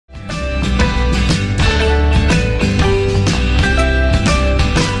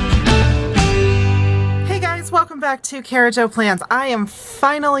back to Cara Jo Plans. I am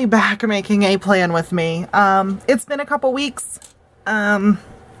finally back making a plan with me. It's been a couple weeks. Lots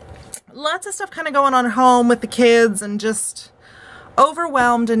of stuff kind of going on at home with the kids and just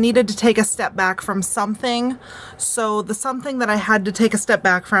overwhelmed and needed to take a step back from something. So the something that I had to take a step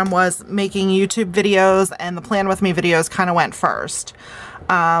back from was making YouTube videos, and the Plan With Me videos kind of went first.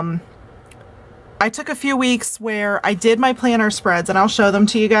 I took a few weeks where I did my planner spreads, and I'll show them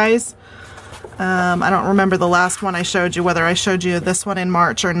to you guys. I don't remember the last one I showed you, whether I showed you this one in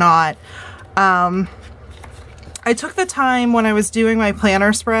March or not. I took the time when I was doing my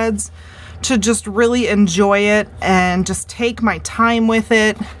planner spreads to just really enjoy it and just take my time with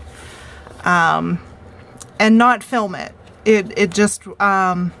it, and not film it. It just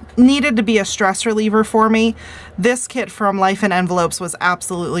needed to be a stress reliever for me. This kit from Life in Envelopes was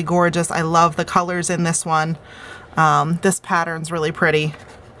absolutely gorgeous. I love the colors in this one. This pattern's really pretty.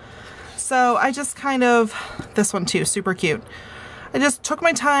 So I just kind of, this one too, super cute. I just took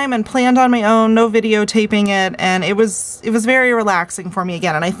my time and planned on my own, no videotaping it, and it was very relaxing for me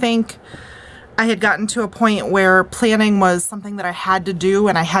again. And I think I had gotten to a point where planning was something that I had to do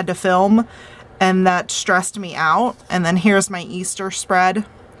and I had to film, and that stressed me out. And then here's my Easter spread.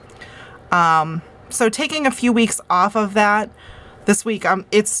 So taking a few weeks off of that, this week,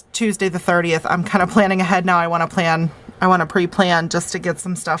 it's Tuesday the 30th. I'm kind of planning ahead now. I want to pre-plan just to get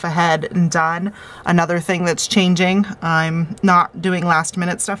some stuff ahead and done. Another thing that's changing, I'm not doing last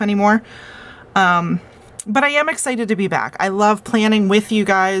minute stuff anymore. But I am excited to be back. I love planning with you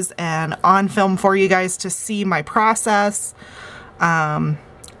guys and on film for you guys to see my process.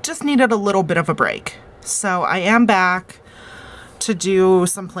 Just needed a little bit of a break. So I am back to do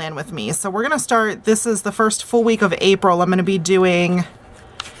some Plan With Me. So we're going to start, this is the first full week of April. I'm going to be doing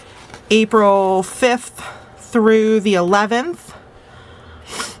April 5th through the 11th.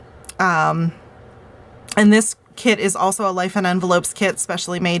 And this kit is also a Life in Envelopes kit,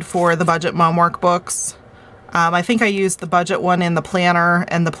 specially made for the Budget Mom workbooks. I think I used the budget one in the planner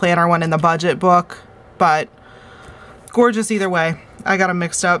and the planner one in the budget book, but gorgeous either way. I got them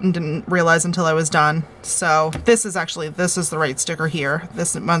mixed up and didn't realize until I was done. So this is the right sticker here.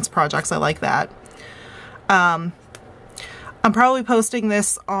 This month's projects, I like that. I'm probably posting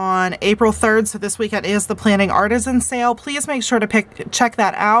this on April 3rd, so this weekend is the Planning Artisan Sale. Please make sure to check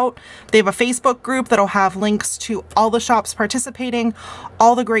that out. They have a Facebook group that'll have links to all the shops participating,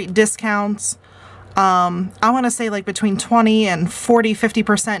 all the great discounts. I want to say like between 20 and 40,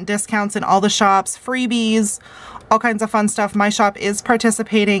 50% discounts in all the shops, freebies, all kinds of fun stuff. My shop is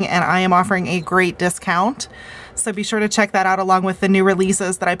participating and I am offering a great discount. So be sure to check that out along with the new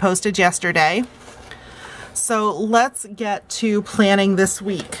releases that I posted yesterday. So let's get to planning this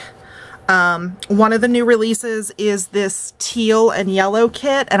week. One of the new releases is this Teal and Yellow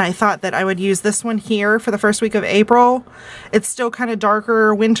Kit, and I thought that I would use this one here for the first week of April. It's still kind of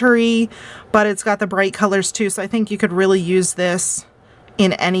darker, wintry, but it's got the bright colors too, so I think you could really use this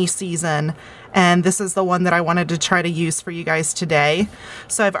in any season. And this is the one that I wanted to try to use for you guys today.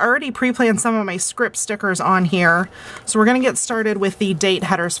 So I've already pre-planned some of my script stickers on here. So we're going to get started with the date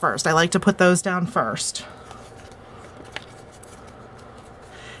headers first. I like to put those down first.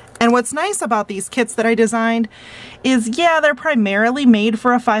 And what's nice about these kits that I designed is, yeah, they're primarily made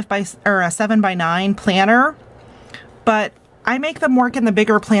for a 7x9 planner, but I make them work in the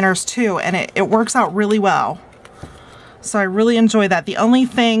bigger planners too, and it works out really well. So I really enjoy that. The only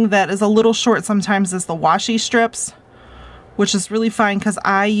thing that is a little short sometimes is the washi strips, which is really fine because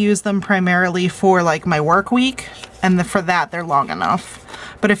I use them primarily for like my work week, and for that they're long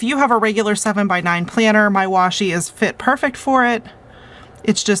enough. But if you have a regular 7x9 planner, my washi is fit perfect for it.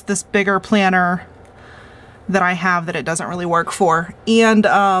 It's just this bigger planner that I have that it doesn't really work for. And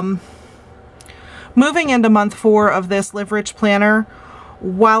moving into month 4 of this Live Rich planner,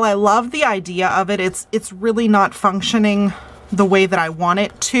 while I love the idea of it, it's really not functioning the way that I want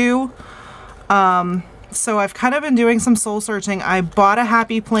it to. So I've kind of been doing some soul searching. I bought a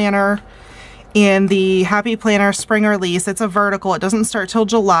Happy Planner in the Happy Planner spring release. It's a vertical. It doesn't start till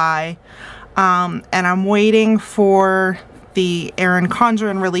July. And I'm waiting for the Erin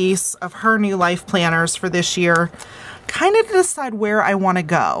Condren release of her new life planners for this year, kind of to decide where I want to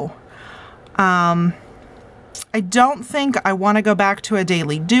go. I don't think I want to go back to a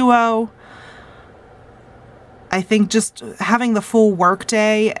daily duo. I think just having the full work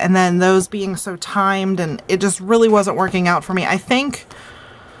day and then those being so timed, and it just really wasn't working out for me. I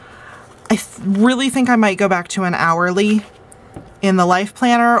really think I might go back to an hourly in the life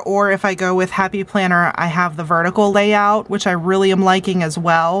planner, or if I go with Happy Planner, I have the vertical layout, which I really am liking as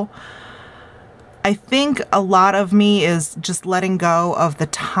well. I think a lot of me is just letting go of the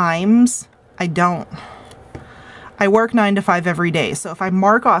times. I work 9 to 5 every day. So if I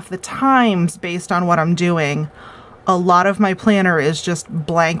mark off the times based on what I'm doing, a lot of my planner is just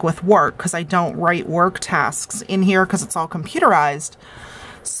blank with work because I don't write work tasks in here because it's all computerized.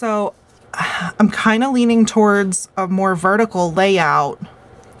 So I'm kind of leaning towards a more vertical layout,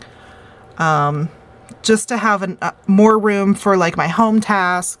 just to have more room for like my home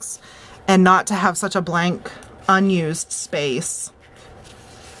tasks and not to have such a blank unused space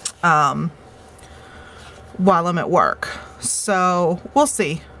while I'm at work. So we'll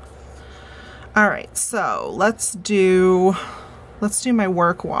see. All right, so let's do my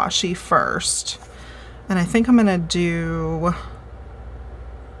work washi first. And I think I'm gonna do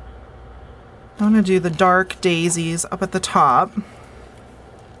the dark daisies up at the top.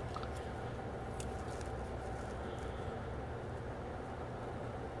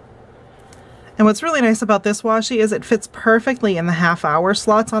 And what's really nice about this washi is it fits perfectly in the half-hour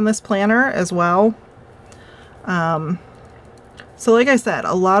slots on this planner as well. So like I said,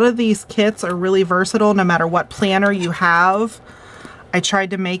 a lot of these kits are really versatile no matter what planner you have. I tried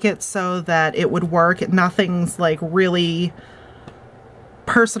to make it so that it would work. Nothing's like really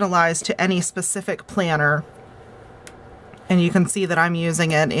personalized to any specific planner. And you can see that I'm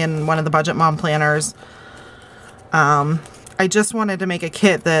using it in one of the Budget Mom planners. I just wanted to make a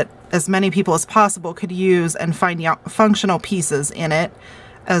kit that as many people as possible could use and find functional pieces in it,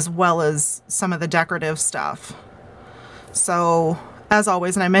 as well as some of the decorative stuff. So, as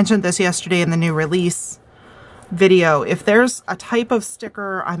always, and I mentioned this yesterday in the new release video, if there's a type of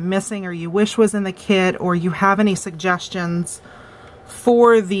sticker I'm missing or you wish was in the kit, or you have any suggestions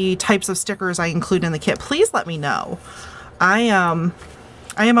for the types of stickers I include in the kit, please let me know. I am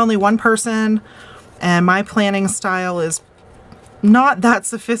only one person, and my planning style is not that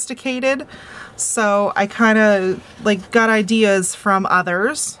sophisticated, so I kind of like got ideas from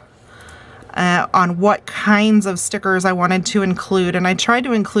others on what kinds of stickers I wanted to include, and I tried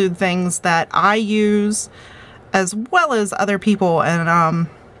to include things that I use as well as other people. And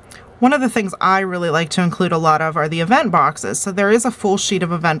one of the things I really like to include a lot of are the event boxes. So there is a full sheet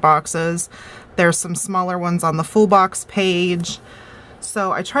of event boxes. There's some smaller ones on the full box page.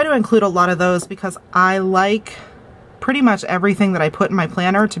 So I try to include a lot of those because I like pretty much everything that I put in my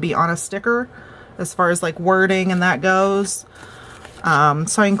planner to be on a sticker as far as like wording and that goes.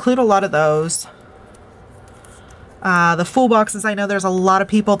 So I include a lot of those. The full boxes, I know there's a lot of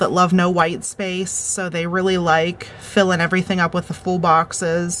people that love no white space, so they really like filling everything up with the full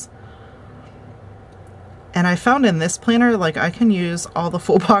boxes. And I found in this planner, like, I can use all the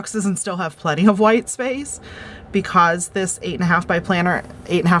full boxes and still have plenty of white space because this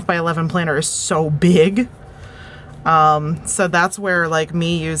 8.5 by 11 planner is so big. So that's where like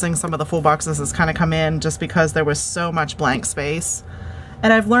me using some of the full boxes has kind of come in, just because there was so much blank space.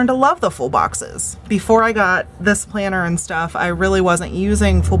 And I've learned to love the full boxes. Before I got this planner and stuff, I really wasn't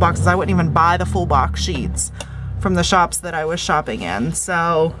using full boxes. I wouldn't even buy the full box sheets from the shops that I was shopping in.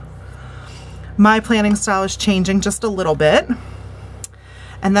 So my planning style is changing just a little bit.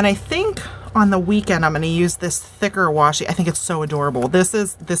 And then I think on the weekend I'm going to use this thicker washi. I think it's so adorable. This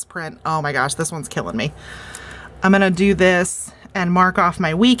print. Oh my gosh, this one's killing me. I'm going to do this and mark off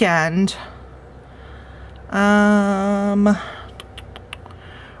my weekend.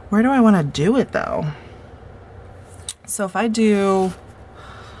 Where do I want to do it though? So if I do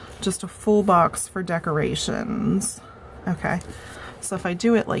just a full box for decorations, okay. So if I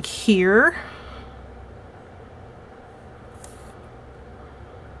do it like here,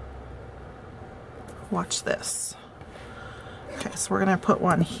 watch this. Okay, so we're gonna put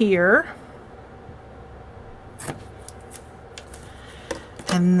one here.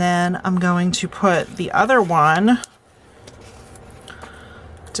 And then I'm going to put the other one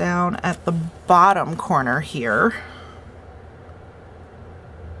down at the bottom corner here.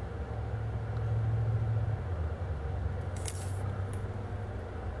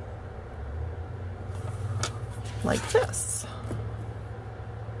 Like this.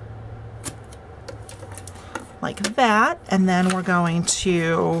 Like that. And then we're going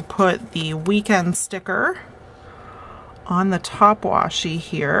to put the weekend sticker on the top washi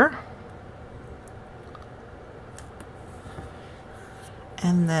here.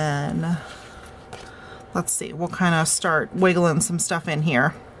 And then, let's see, we'll kind of start wiggling some stuff in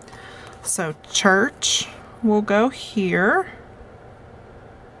here. So church will go here.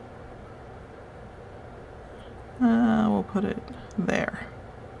 We'll put it there.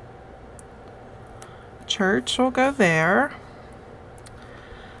 Church will go there.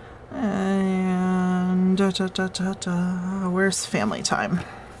 And where's family time?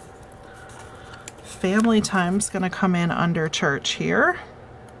 Family time's gonna come in under church here.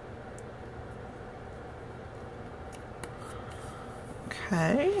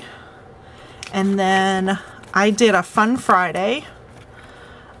 Okay. And then I did a fun Friday.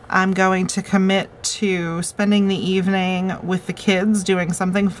 I'm going to commit to spending the evening with the kids doing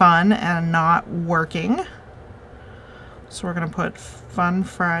something fun and not working. So we're going to put Fun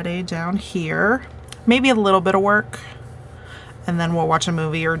Friday down here. Maybe a little bit of work. And then we'll watch a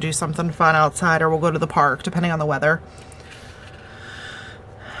movie or do something fun outside, or we'll go to the park, depending on the weather.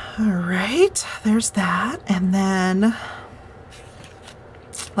 All right, there's that. And then,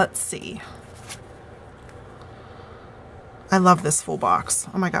 let's see. I love this full box.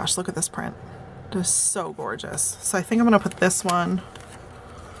 Oh my gosh, look at this print. It is so gorgeous. So I think I'm gonna put this one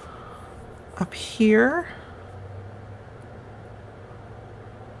up here.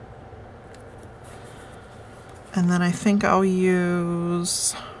 And then I think I'll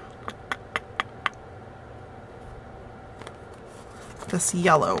use this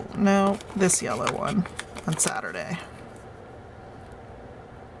yellow, no, this yellow one on Saturday.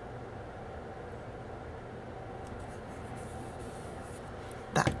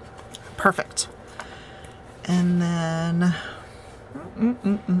 That, perfect. And then,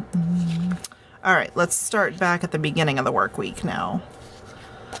 all right, let's start back at the beginning of the work week now.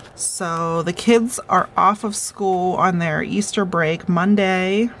 So the kids are off of school on their Easter break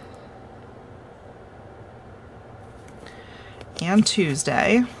Monday and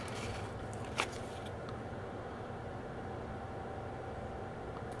Tuesday.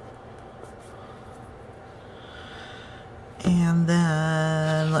 And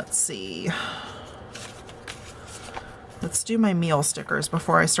then let's see. Let's do my meal stickers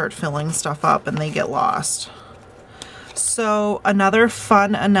before I start filling stuff up and they get lost. So another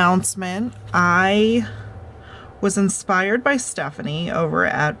fun announcement. I was inspired by Stephanie over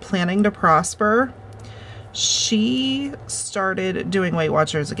at Planning to Prosper. She started doing Weight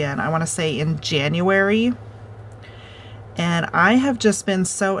Watchers again, I want to say in January. And I have just been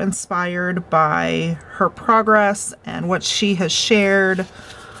so inspired by her progress and what she has shared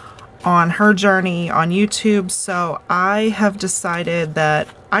on her journey on YouTube. So I have decided that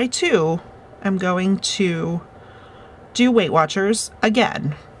I too am going to do Weight Watchers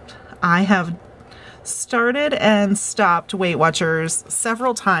again. I have started and stopped Weight Watchers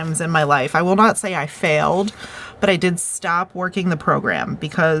several times in my life. I will not say I failed, but I did stop working the program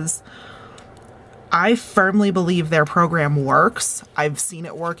because I firmly believe their program works. I've seen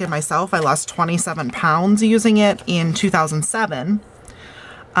it work in myself. I lost 27 pounds using it in 2007.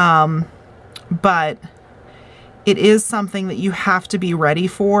 But it is something that you have to be ready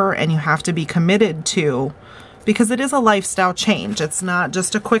for and you have to be committed to, because it is a lifestyle change. It's not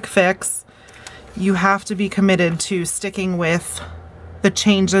just a quick fix. You have to be committed to sticking with the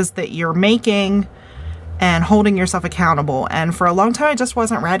changes that you're making and holding yourself accountable. And for a long time, I just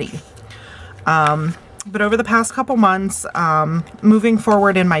wasn't ready. But over the past couple months, moving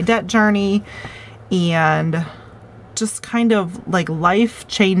forward in my debt journey and just kind of like life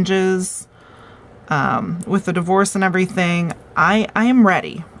changes with the divorce and everything, I am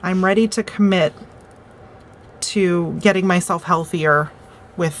ready. I'm ready to commit to getting myself healthier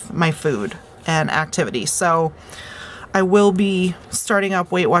with my food and activity. So I will be starting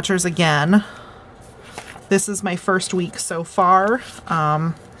up Weight Watchers again. This is my first week so far.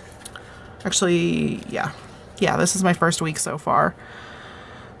 Actually, yeah, this is my first week so far.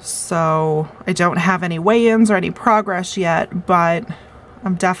 So I don't have any weigh-ins or any progress yet, but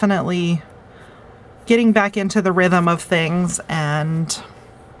I'm definitely getting back into the rhythm of things, and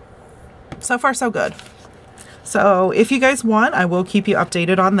so far so good. So if you guys want, I will keep you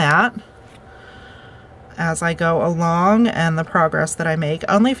updated on that as I go along and the progress that I make.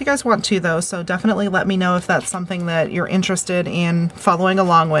 Only if you guys want to though, so definitely let me know if that's something that you're interested in following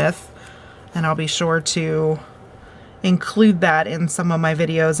along with. And I'll be sure to include that in some of my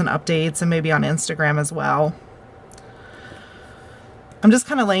videos and updates and maybe on Instagram as well. I'm just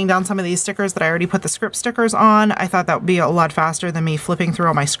kind of laying down some of these stickers that I already put the script stickers on. I thought that would be a lot faster than me flipping through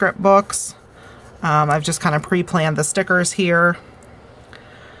all my script books. I've just kind of pre-planned the stickers here.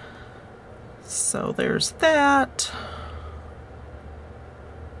 So there's that.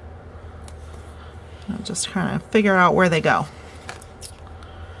 I'll just kind of figure out where they go.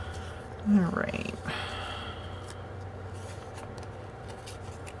 All right.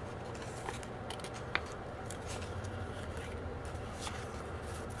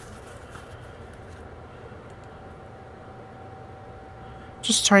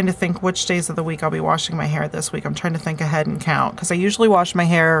 Just trying to think which days of the week I'll be washing my hair this week. I'm trying to think ahead and count, because I usually wash my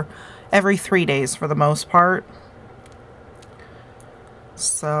hair every 3 days for the most part.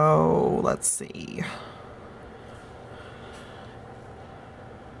 So let's see.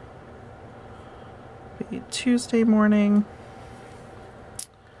 Tuesday morning.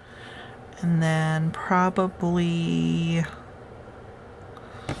 And then probably,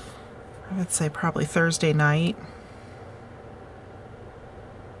 I would say probably Thursday night,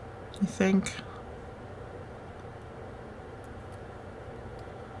 I think.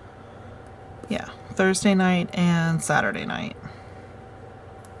 Yeah, Thursday night and Saturday night.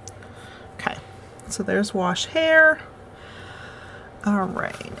 Okay, so there's wash hair. All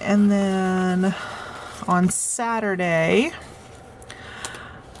right, and then on Saturday,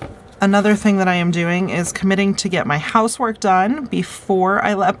 another thing that I am doing is committing to get my housework done before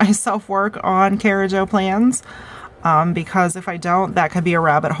I let myself work on Cara Jo Plans, because if I don't, that could be a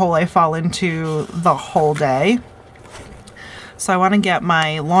rabbit hole I fall into the whole day. So I want to get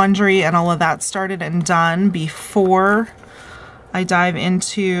my laundry and all of that started and done before I dive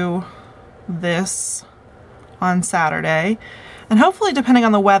into this on Saturday. And hopefully, depending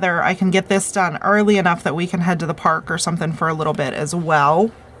on the weather, I can get this done early enough that we can head to the park or something for a little bit as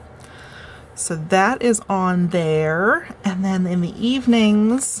well. So that is on there. And then in the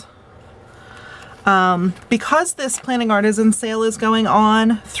evenings, because this Planning Artisan sale is going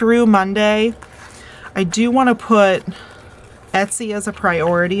on through Monday, I do want to put Etsy as a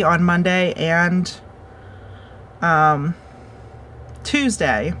priority on Monday and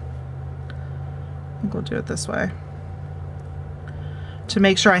Tuesday. I think we'll do it this way, to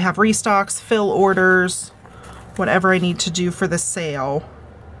make sure I have restocks, fill orders, whatever I need to do for the sale.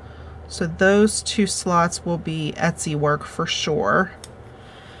 So those 2 slots will be Etsy work for sure.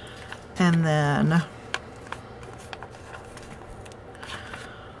 And then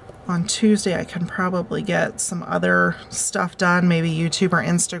on Tuesday I can probably get some other stuff done, maybe YouTube or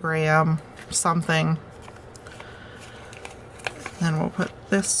Instagram, something. Then we'll put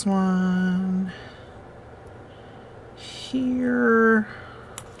this one here,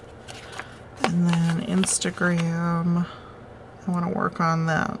 and then Instagram, I want to work on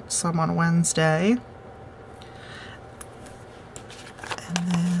that some on Wednesday, and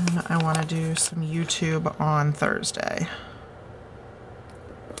then I want to do some YouTube on Thursday.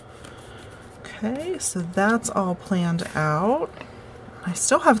 Okay, so that's all planned out. I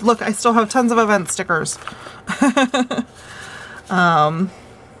still have, look, I still have tons of event stickers.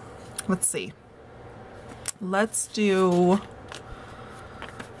 Let's see. Let's do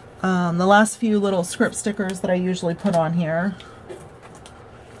the last few little script stickers that I usually put on here.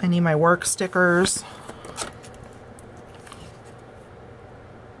 I need my work stickers.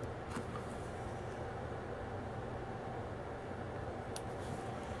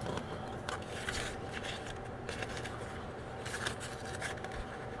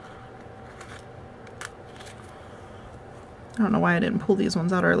 I don't know why I didn't pull these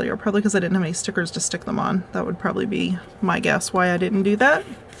ones out earlier. Probably because I didn't have any stickers to stick them on. That would probably be my guess why I didn't do that.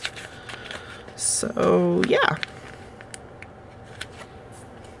 So, yeah.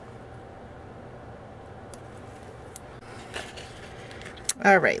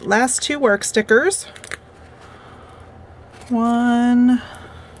 All right, last 2 work stickers. 1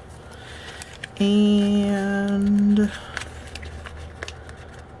 and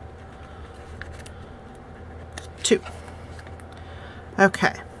 2.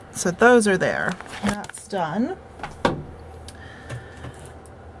 Okay, so those are there. That's done.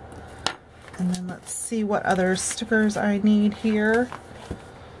 And then let's see what other stickers I need here.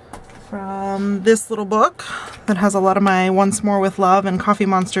 From this little book that has a lot of my Once More with Love and Coffee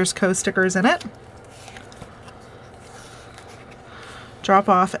Monsters Co. stickers in it. Drop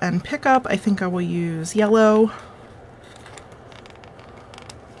off and pick up, I think I will use yellow.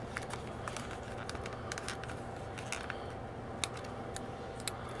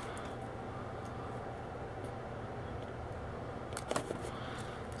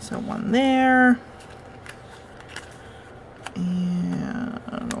 So 1 there,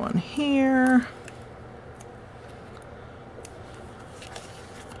 and 1 here.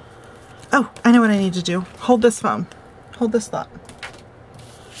 Oh, I know what I need to do. Hold this phone. Hold this thought.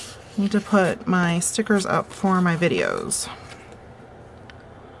 I need to put my stickers up for my videos.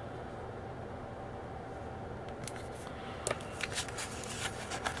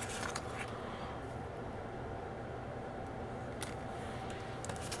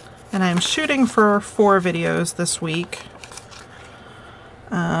 And I'm shooting for 4 videos this week.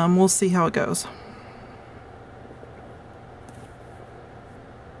 We'll see how it goes.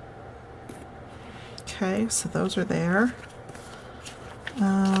 Okay, so those are there.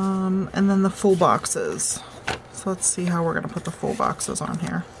 And then the full boxes. So let's see how we're going to put the full boxes on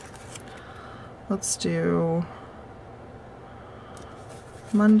here. Let's do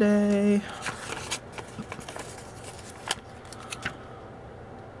Monday,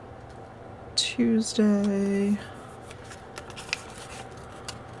 Tuesday,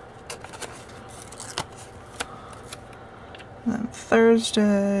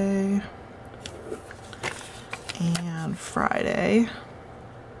 Thursday and Friday.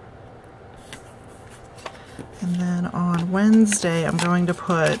 And then on Wednesday, I'm going to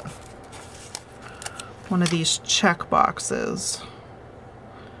put one of these check boxes,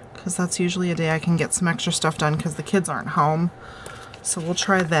 because that's usually a day I can get some extra stuff done because the kids aren't home. So we'll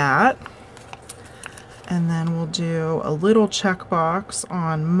try that. And then we'll do a little check box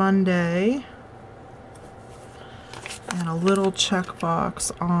on Monday and a little check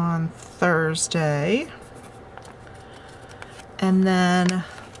box on Thursday. And then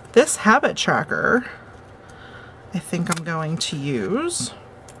this habit tracker I think I'm going to use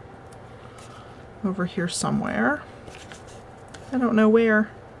over here somewhere. I don't know where.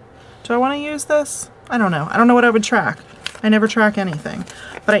 Do I want to use this? I don't know. I don't know what I would track. I never track anything.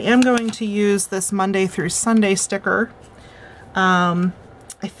 But I am going to use this Monday through Sunday sticker. I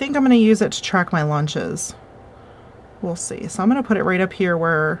think I'm going to use it to track my lunches. We'll see. So I'm going to put it right up here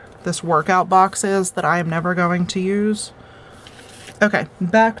where this workout box is that I am never going to use. Okay,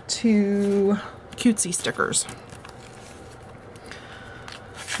 back to cutesy stickers.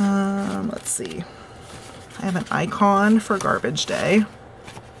 Let's see. I have an icon for garbage day.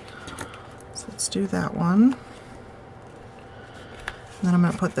 So let's do that one. And then I'm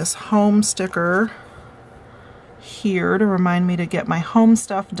going to put this home sticker here to remind me to get my home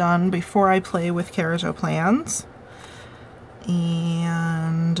stuff done before I play with Cara Jo Plans.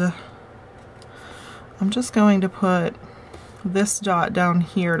 And I'm just going to put this dot down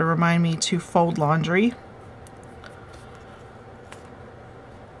here to remind me to fold laundry.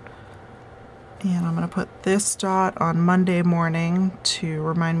 And I'm going to put this dot on Monday morning to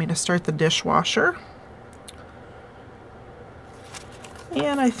remind me to start the dishwasher.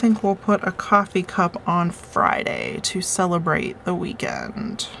 And I think we'll put a coffee cup on Friday to celebrate the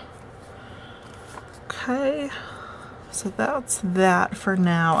weekend. Okay, so that's that for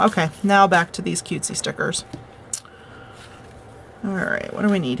now. Okay, now back to these cutesy stickers. Alright, what do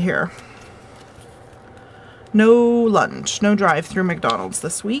we need here? No lunch, no drive-through McDonald's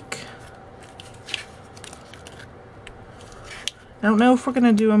this week. I don't know if we're going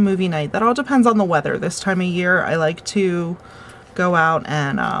to do a movie night. That all depends on the weather. This time of year, I like to go out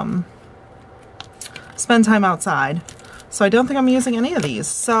and spend time outside. So I don't think I'm using any of these.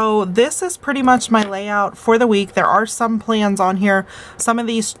 So this is pretty much my layout for the week. There are some plans on here. Some of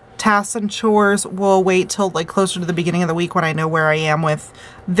these tasks and chores will wait till like closer to the beginning of the week when I know where I am with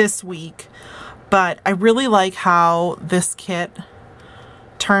this week. But I really like how this kit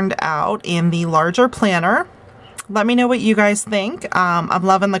turned out in the larger planner. Let me know what you guys think. I'm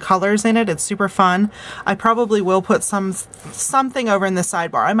loving the colors in it. It's super fun. I probably will put something over in the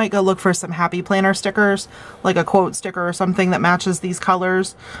sidebar. I might go look for some happy planner stickers, like a quote sticker or something that matches these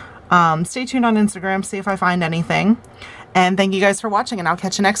colors. Stay tuned on Instagram, see if I find anything. And thank you guys for watching, and I'll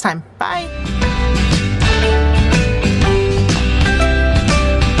catch you next time. Bye!